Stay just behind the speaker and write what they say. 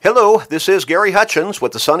Hello, this is Gary Hutchins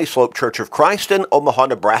with the Sunny Slope Church of Christ in Omaha,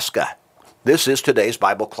 Nebraska. This is today's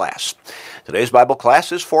Bible class. Today's Bible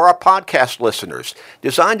class is for our podcast listeners,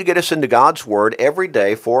 designed to get us into God's Word every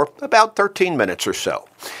day for about 13 minutes or so.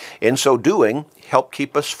 In so doing, help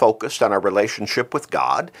keep us focused on our relationship with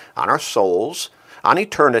God, on our souls, on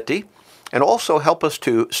eternity, and also help us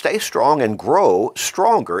to stay strong and grow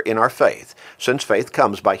stronger in our faith, since faith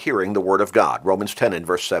comes by hearing the Word of God, Romans 10 and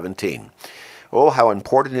verse 17. Oh, how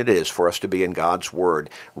important it is for us to be in God's Word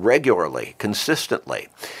regularly, consistently.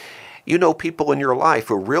 You know people in your life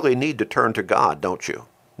who really need to turn to God, don't you?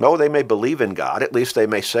 No, they may believe in God, at least they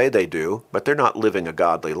may say they do, but they're not living a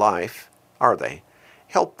godly life, are they?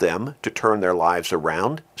 Help them to turn their lives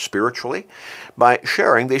around spiritually by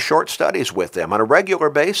sharing these short studies with them on a regular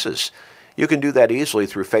basis. You can do that easily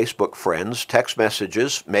through Facebook friends, text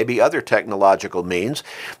messages, maybe other technological means,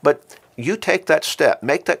 but you take that step,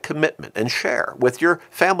 make that commitment, and share with your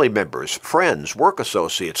family members, friends, work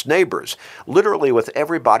associates, neighbors, literally with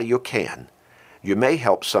everybody you can. You may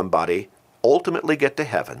help somebody ultimately get to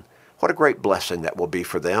heaven. What a great blessing that will be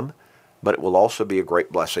for them, but it will also be a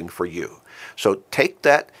great blessing for you. So take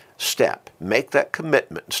that step, make that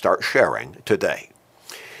commitment, and start sharing today.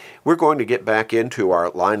 We're going to get back into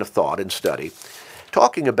our line of thought and study,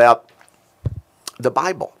 talking about the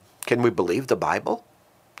Bible. Can we believe the Bible?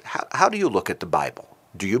 How do you look at the Bible?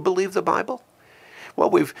 Do you believe the Bible? Well,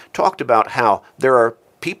 we've talked about how there are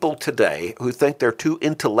people today who think they're too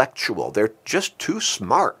intellectual. They're just too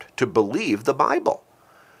smart to believe the Bible.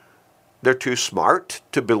 They're too smart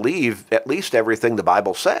to believe at least everything the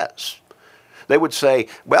Bible says. They would say,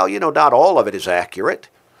 well, not all of it is accurate.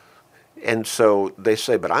 And so they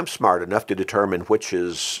say, but I'm smart enough to determine which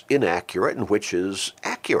is inaccurate and which is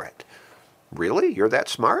accurate. Really? You're that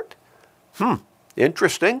smart?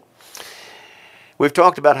 Interesting. We've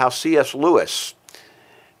talked about how C.S. Lewis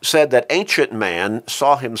said that ancient man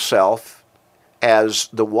saw himself as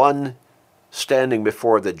the one standing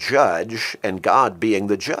before the judge and God being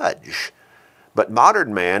the judge. But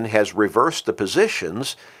modern man has reversed the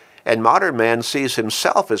positions, and modern man sees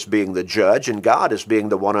himself as being the judge and God as being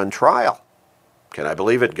the one on trial. Can I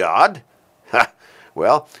believe in God?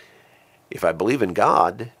 Well, if I believe in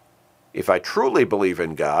God, if I truly believe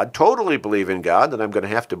in God, totally believe in God, then I'm going to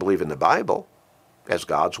have to believe in the Bible as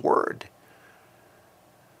God's Word.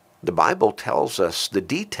 The Bible tells us the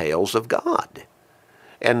details of God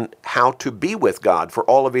and how to be with God for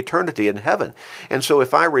all of eternity in heaven. And so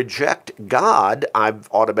if I reject God, I've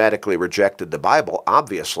automatically rejected the Bible,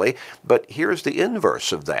 obviously, but here's the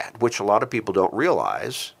inverse of that, which a lot of people don't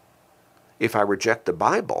realize. If I reject the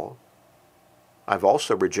Bible, I've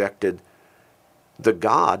also rejected the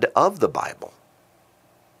God of the Bible.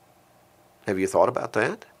 Have you thought about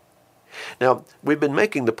that? Now, we've been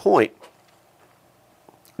making the point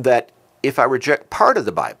that if I reject part of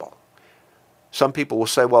the Bible, some people will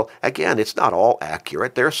say, well, again, it's not all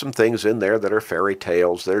accurate. There are some things in there that are fairy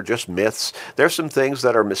tales. They're just myths. There's some things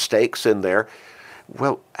that are mistakes in there.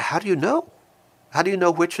 Well, how do you know? How do you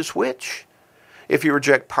know which is which? If you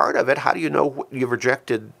reject part of it, how do you know you've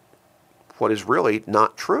rejected what is really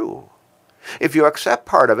not true? If you accept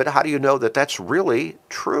part of it, how do you know that that's really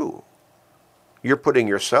true? You're putting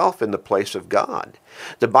yourself in the place of God.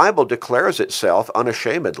 The Bible declares itself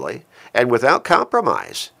unashamedly and without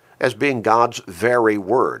compromise as being God's very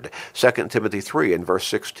word. 2 Timothy 3 and verse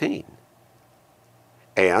 16.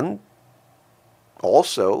 And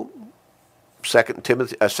also 2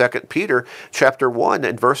 Peter chapter 1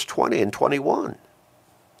 and verse 20 and 21.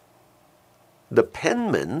 The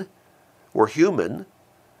penmen were human,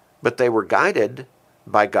 but they were guided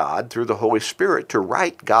by God through the Holy Spirit to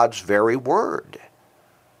write God's very word.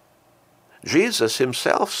 Jesus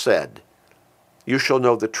himself said, "You shall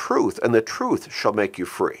know the truth, and the truth shall make you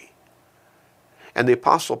free." And the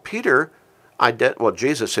Apostle Peter,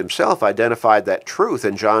 Jesus himself identified that truth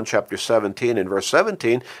in John chapter 17 and verse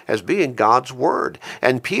 17 as being God's word.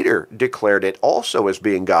 And Peter declared it also as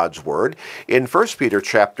being God's word in 1 Peter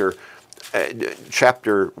chapter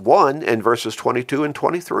 1 and verses 22 and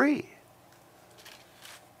 23.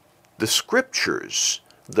 The Scriptures,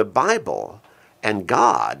 the Bible, and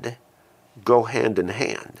God go hand in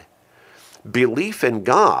hand. Belief in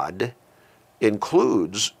God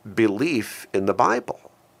includes belief in the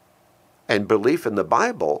Bible. And belief in the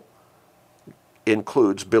Bible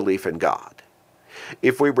includes belief in God.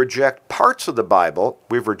 If we reject parts of the Bible,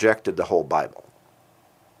 we've rejected the whole Bible.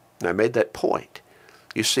 And I made that point.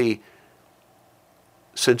 You see,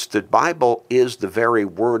 since the Bible is the very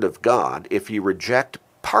Word of God, if you reject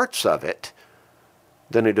parts of it,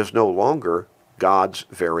 then it is no longer God's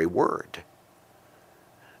very Word.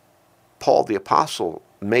 Paul the Apostle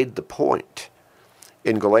made the point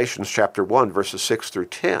in Galatians chapter 1, verses 6 through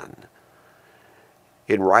 10.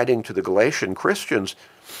 In writing to the Galatian Christians,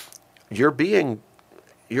 you're being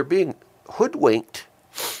hoodwinked.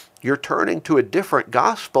 You're turning to a different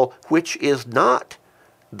gospel, which is not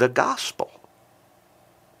the gospel.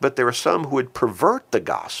 But there are some who would pervert the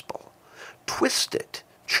gospel, twist it,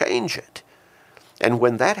 change it. And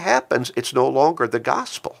when that happens, it's no longer the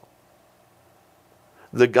gospel.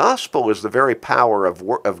 The gospel is the very power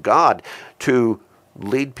of God to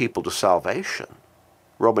lead people to salvation.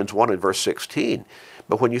 Romans 1 and verse 16.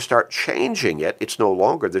 But when you start changing it, it's no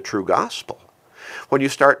longer the true gospel. When you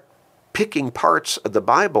start picking parts of the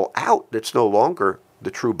Bible out, it's no longer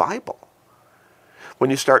the true Bible. When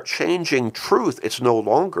you start changing truth, it's no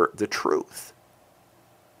longer the truth.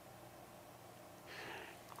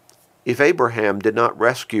 If Abraham did not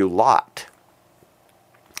rescue Lot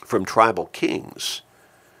from tribal kings,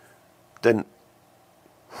 then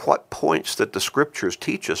what points that the scriptures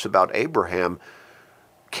teach us about Abraham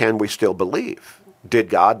can we still believe? Did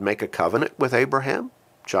God make a covenant with Abraham?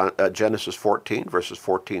 Genesis 14, verses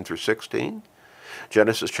 14 through 16.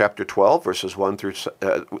 Genesis chapter 12, verses 1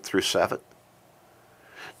 through 7.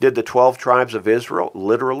 Did the 12 tribes of Israel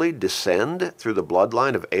literally descend through the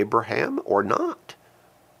bloodline of Abraham or not?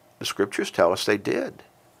 The scriptures tell us they did.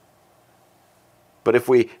 But if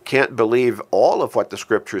we can't believe all of what the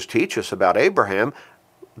scriptures teach us about Abraham,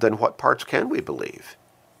 then what parts can we believe?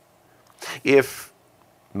 If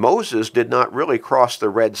Moses did not really cross the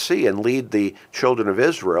Red Sea and lead the children of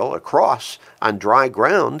Israel across on dry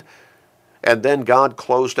ground, and then God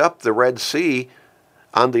closed up the Red Sea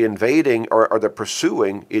on the invading or the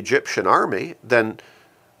pursuing Egyptian army, then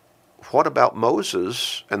what about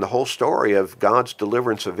Moses and the whole story of God's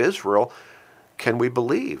deliverance of Israel can we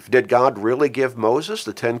believe? Did God really give Moses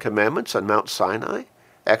the 10 Commandments on Mount Sinai?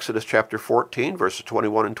 Exodus chapter 14, verses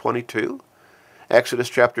 21 and 22. Exodus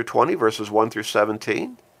chapter 20, verses 1 through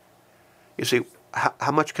 17. You see,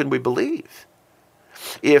 how much can we believe?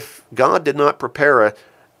 If God did not prepare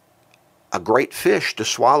a great fish to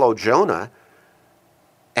swallow Jonah,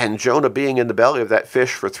 and Jonah being in the belly of that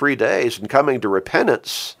fish for 3 days and coming to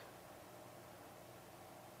repentance,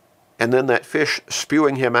 and then that fish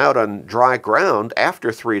spewing him out on dry ground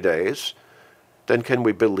after 3 days, then can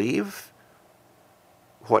we believe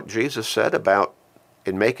what Jesus said about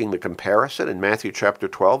in making the comparison in Matthew chapter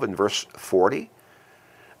 12 and verse 40,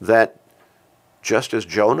 that just as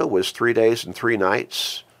Jonah was 3 days and 3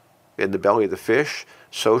 nights in the belly of the fish,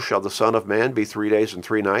 so shall the Son of Man be 3 days and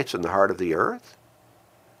 3 nights in the heart of the earth?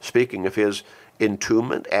 Speaking of his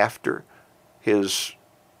entombment after his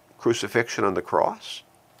crucifixion on the cross.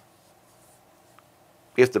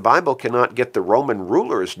 If the Bible cannot get the Roman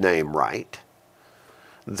ruler's name right,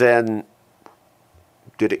 then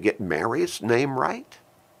did it get Mary's name right,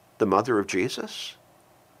 the mother of Jesus?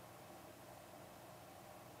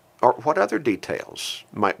 Or what other details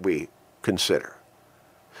might we consider?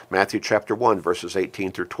 Matthew chapter 1, verses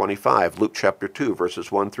 18 through 25, Luke chapter 2,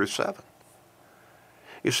 verses 1 through 7.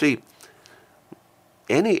 You see,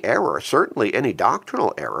 any error, certainly any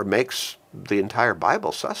doctrinal error, makes the entire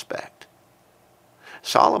Bible suspect.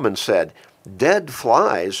 Solomon said, "Dead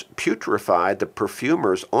flies putrefy the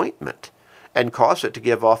perfumer's ointment and cause it to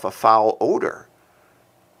give off a foul odor.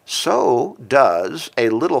 So does a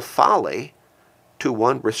little folly to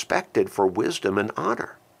one respected for wisdom and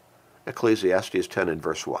honor." Ecclesiastes 10 and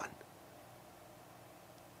verse 1.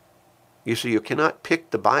 You see, you cannot pick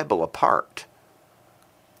the Bible apart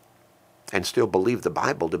and still believe the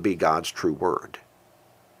Bible to be God's true word.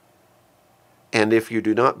 And if you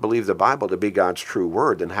do not believe the Bible to be God's true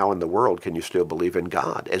word, then how in the world can you still believe in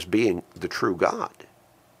God as being the true God?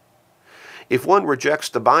 If one rejects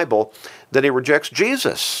the Bible, then he rejects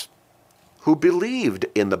Jesus, who believed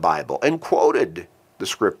in the Bible and quoted the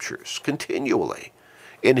scriptures continually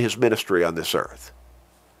in his ministry on this earth.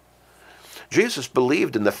 Jesus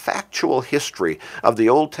believed in the factual history of the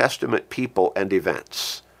Old Testament people and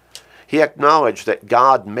events. He acknowledged that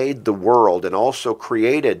God made the world and also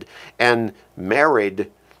created and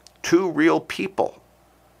married 2 real people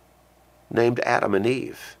named Adam and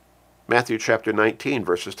Eve. Matthew chapter 19,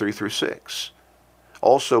 verses 3 through 6.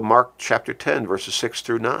 Also Mark chapter 10, verses 6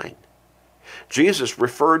 through 9. Jesus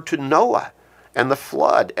referred to Noah and the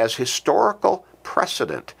flood as historical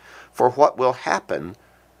precedent for what will happen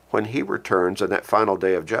when he returns on that final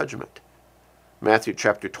day of judgment. Matthew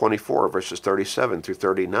chapter 24, verses 37 through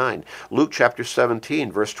 39. Luke chapter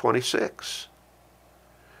 17, verse 26.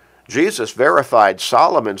 Jesus verified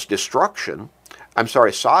Sodom's destruction, and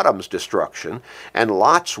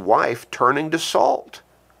Lot's wife turning to salt.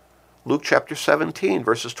 Luke chapter 17,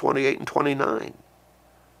 verses 28 and 29.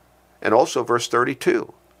 and also verse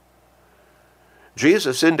 32.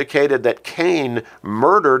 Jesus indicated that Cain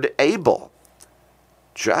murdered Abel,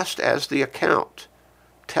 just as the account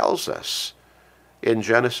tells us in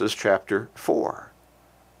Genesis chapter 4.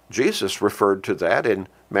 Jesus referred to that in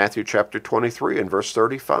Matthew chapter 23 and verse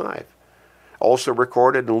 35. Also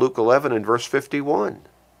recorded in Luke 11 and verse 51.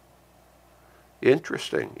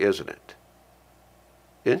 Interesting, isn't it?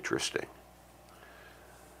 Interesting.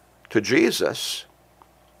 To Jesus,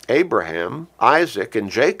 Abraham, Isaac, and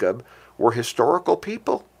Jacob were historical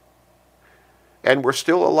people and were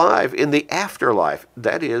still alive in the afterlife,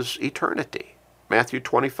 that is, eternity. Matthew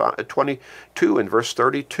 22 and verse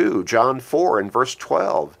 32, John 4 and verse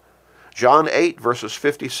 12, John 8 verses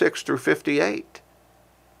 56 through 58.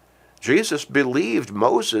 Jesus believed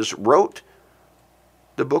Moses wrote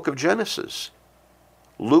the book of Genesis.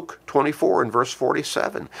 Luke 24 and verse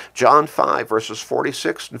 47, John 5 verses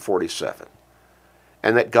 46 and 47,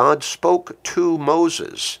 and that God spoke to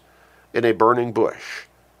Moses in a burning bush.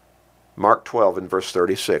 Mark 12 and verse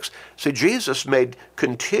 36. See, Jesus made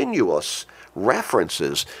continuous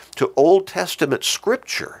references to Old Testament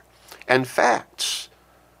scripture and facts,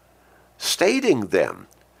 stating them,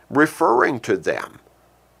 referring to them,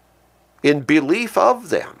 in belief of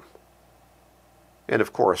them. And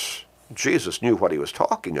of course, Jesus knew what he was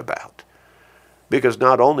talking about, because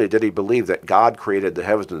not only did he believe that God created the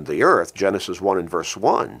heavens and the earth, Genesis 1 and verse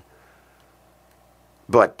 1,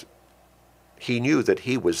 but he knew that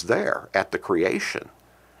he was there at the creation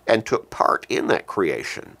and took part in that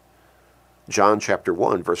creation. John chapter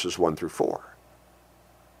 1 verses 1 through 4.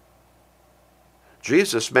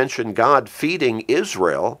 Jesus mentioned God feeding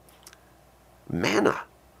Israel manna.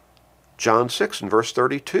 John 6 and verse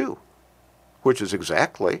 32, which is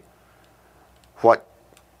exactly what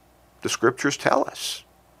the scriptures tell us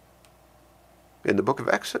in the book of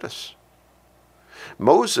Exodus.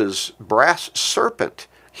 Moses' brass serpent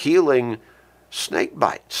healing snake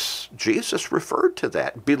bites. Jesus referred to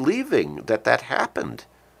that, believing that that happened.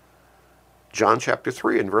 John chapter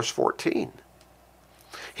 3 and verse 14.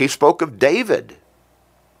 He spoke of David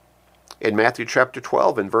in Matthew chapter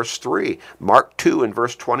 12 and verse 3, Mark 2 and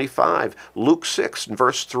verse 25, Luke 6 and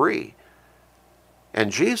verse 3.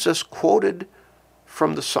 And Jesus quoted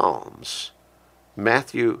from the Psalms,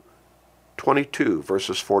 Matthew 22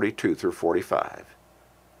 verses 42 through 45,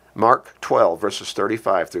 Mark 12 verses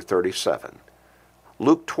 35 through 37,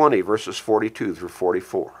 Luke 20 verses 42 through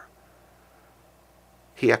 44.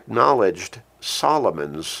 He acknowledged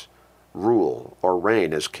Solomon's rule or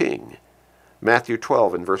reign as king, Matthew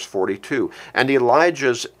 12 and verse 42, and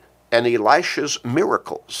Elijah's and Elisha's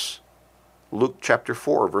miracles, Luke chapter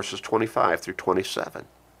 4 verses 25 through 27.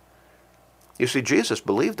 You see, Jesus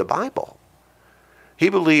believed the Bible. He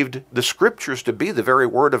believed the scriptures to be the very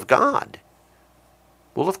word of God.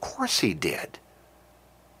 Well, of course he did.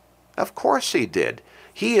 Of course he did.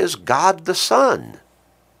 He is God the Son.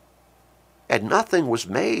 And nothing was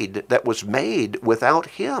made that was made without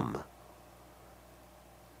him.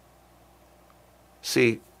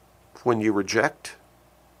 See, when you reject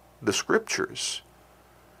the scriptures,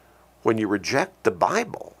 when you reject the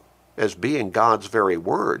Bible as being God's very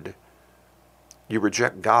word, you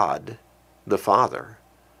reject God the Father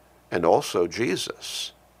and also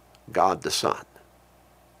Jesus, God the Son.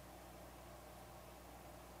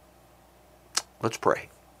 Let's pray.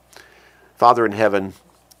 Father in heaven,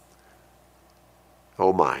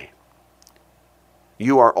 oh my,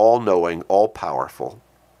 you are all-knowing, all-powerful.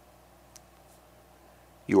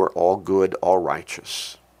 You are all good, all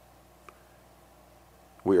righteous.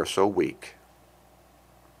 We are so weak.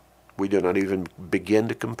 We do not even begin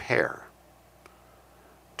to compare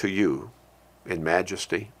to you in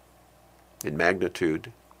majesty, in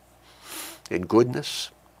magnitude, in goodness,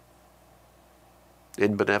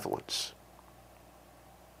 in benevolence.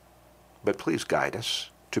 But please guide us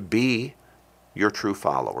to be your true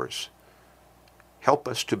followers. Help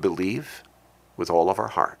us to believe with all of our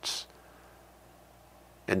hearts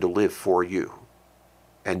and to live for you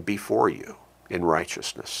and before you in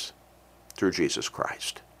righteousness through Jesus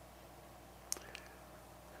Christ.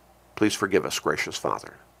 Please forgive us, gracious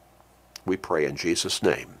Father. We pray in Jesus'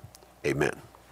 name. Amen.